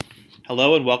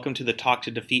Hello and welcome to the Talk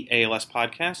to Defeat ALS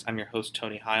podcast. I'm your host,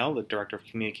 Tony Heil, the Director of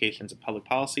Communications and Public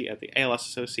Policy at the ALS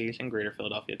Association Greater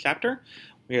Philadelphia Chapter.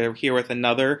 We are here with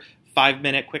another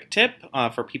 5-minute quick tip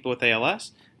for people with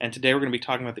ALS. And today we're going to be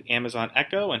talking about the Amazon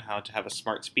Echo and how to have a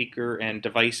smart speaker and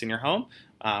device in your home.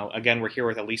 Again, we're here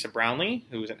with Elisa Brownlee,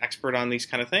 who's an expert on these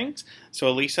kind of things. So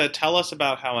Elisa, tell us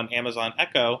about how an Amazon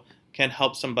Echo can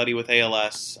help somebody with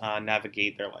ALS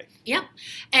navigate their life. Yeah,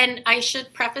 and I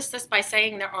should preface this by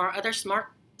saying there are other smart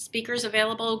speakers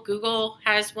available. Google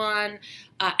has one,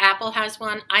 Apple has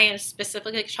one. I am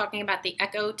specifically talking about the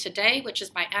Echo today, which is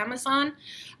by Amazon.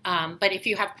 But if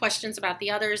you have questions about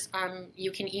the others,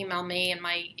 you can email me, and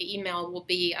my email will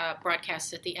be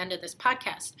broadcast at the end of this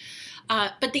podcast.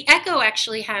 But the Echo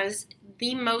actually has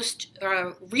the most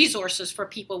resources for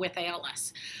people with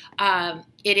ALS.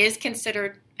 It is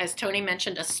considered, as Tony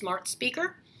mentioned, a smart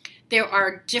speaker. There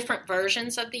are different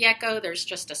versions of the Echo. There's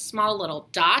just a small little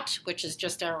dot, which is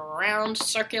just a round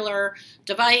circular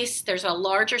device. There's a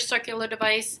larger circular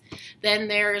device. Then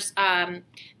there's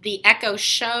the Echo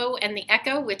Show and the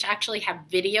Echo, which actually have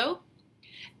video.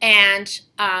 And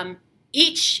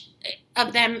each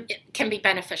of them can be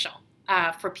beneficial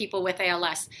for people with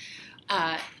ALS.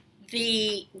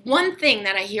 The one thing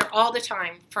that I hear all the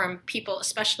time from people,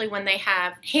 especially when they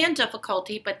have hand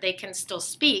difficulty but they can still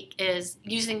speak, is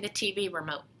using the TV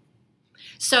remote.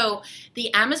 So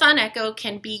the Amazon Echo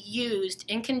can be used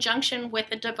in conjunction with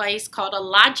a device called a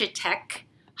Logitech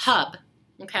Hub,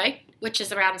 okay, which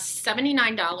is around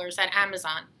 $79 at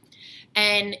Amazon.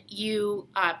 And you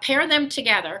pair them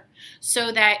together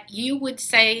so that you would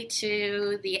say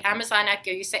to the Amazon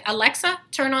Echo, you say, Alexa,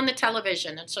 turn on the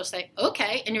television. And she'll say,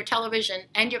 okay, and your television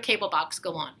and your cable box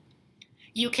go on.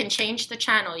 You can change the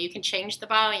channel. You can change the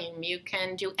volume. You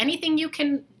can do anything you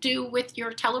can do with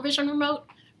your television remote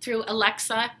through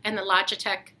Alexa and the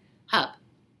Logitech Hub,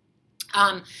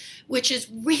 which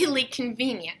is really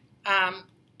convenient.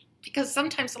 Because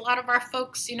sometimes a lot of our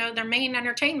folks, their main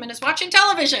entertainment is watching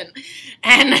television,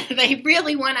 and they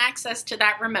really want access to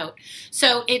that remote.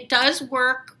 So it does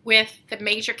work with the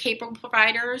major cable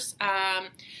providers,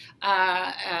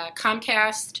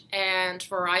 Comcast and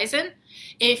Verizon.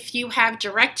 If you have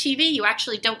DirecTV, you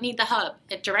actually don't need the hub.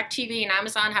 At DirecTV and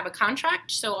Amazon have a contract,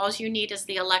 so all you need is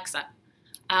the Alexa,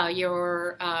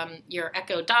 your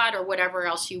Echo Dot, or whatever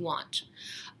else you want.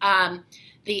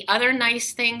 The other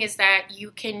nice thing is that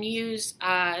you can use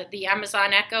the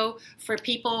Amazon Echo for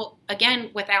people,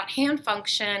 again, without hand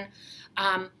function.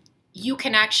 You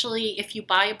can actually, if you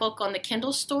buy a book on the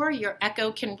Kindle store, your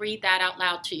Echo can read that out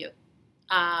loud to you.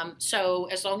 So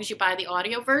as long as you buy the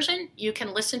audio version, you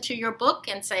can listen to your book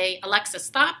and say, Alexa,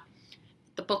 stop.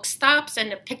 The book stops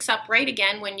and it picks up right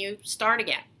again when you start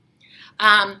again.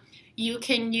 You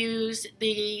can use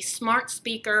the smart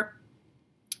speaker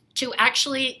to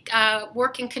actually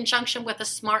work in conjunction with a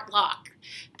smart lock.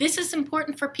 This is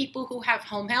important for people who have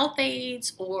home health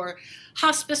aides or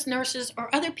hospice nurses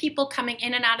or other people coming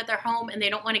in and out of their home and they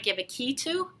don't want to give a key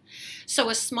to. So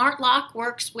a smart lock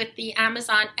works with the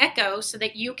Amazon Echo so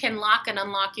that you can lock and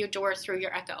unlock your door through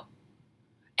your Echo.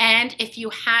 And if you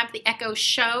have the Echo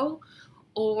Show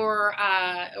or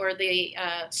the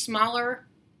smaller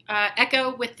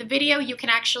Echo with the video, you can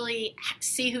actually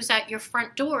see who's at your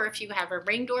front door if you have a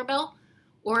Ring doorbell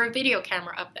or a video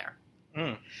camera up there.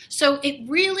 So it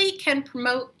really can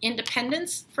promote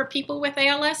independence for people with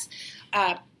ALS.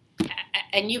 And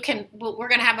we're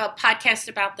going to have a podcast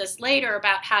about this later,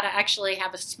 about how to actually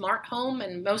have a smart home,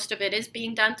 and most of it is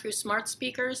being done through smart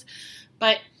speakers.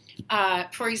 But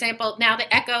for example, now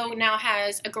the Echo now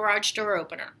has a garage door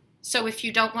opener. So if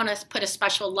you don't want to put a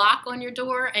special lock on your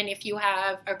door, and if you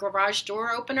have a garage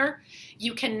door opener,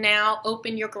 you can now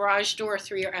open your garage door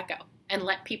through your Echo and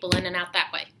let people in and out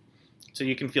that way. So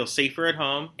you can feel safer at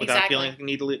home without feeling like you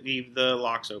need to leave the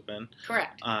locks open.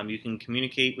 Correct. You can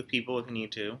communicate with people if you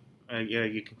need to.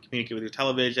 You can communicate with your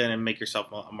television and make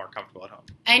yourself more comfortable at home.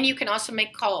 And you can also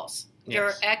make calls.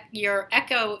 Yes. Your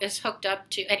Echo is hooked up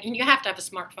to, and you have to have a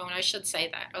smartphone, I should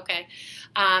say that, okay?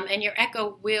 And your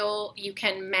Echo you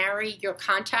can marry your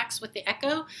contacts with the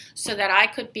Echo so that I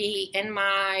could be in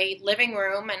my living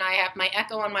room and I have my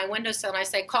Echo on my windowsill and I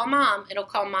say, call Mom, it'll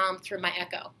call Mom through my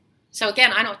Echo. So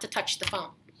again, I don't have to touch the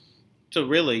phone. So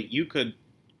really, you could,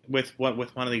 with one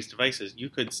of these devices, you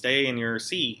could stay in your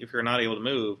seat if you're not able to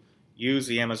move, use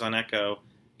the Amazon Echo,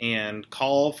 and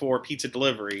call for pizza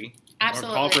delivery.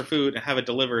 Absolutely. Or call for food and have it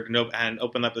delivered and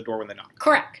open up the door when they knock.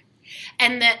 Correct.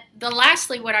 And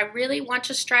lastly, what I really want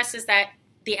to stress is that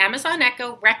the Amazon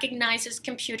Echo recognizes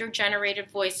computer-generated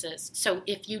voices. So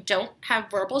if you don't have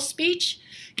verbal speech,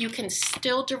 you can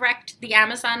still direct the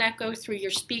Amazon Echo through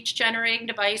your speech-generating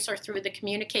device or through the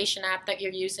communication app that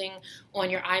you're using on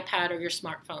your iPad or your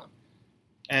smartphone.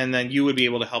 And then you would be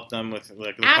able to help them with the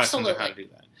questions of how to do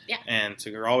that. Yeah. And so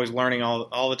you're always learning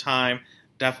all the time.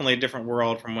 Definitely a different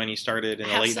world from when you started in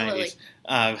the late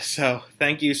 90s. So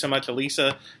thank you so much,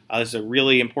 Elisa. This is a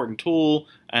really important tool,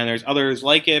 and there's others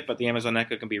like it, but the Amazon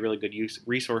Echo can be a really good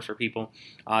resource for people.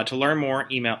 To learn more,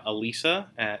 email Elisa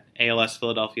at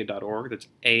alsphiladelphia.org. That's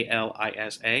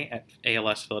ALISA at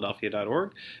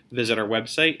alsphiladelphia.org. Visit our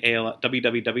website,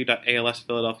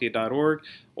 www.alsphiladelphia.org,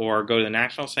 or go to the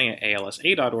national site at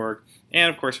alsa.org. And,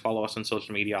 of course, follow us on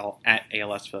social media at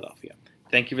ALS Philadelphia.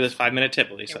 Thank you for this 5-minute tip,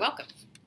 Elisa. You're welcome.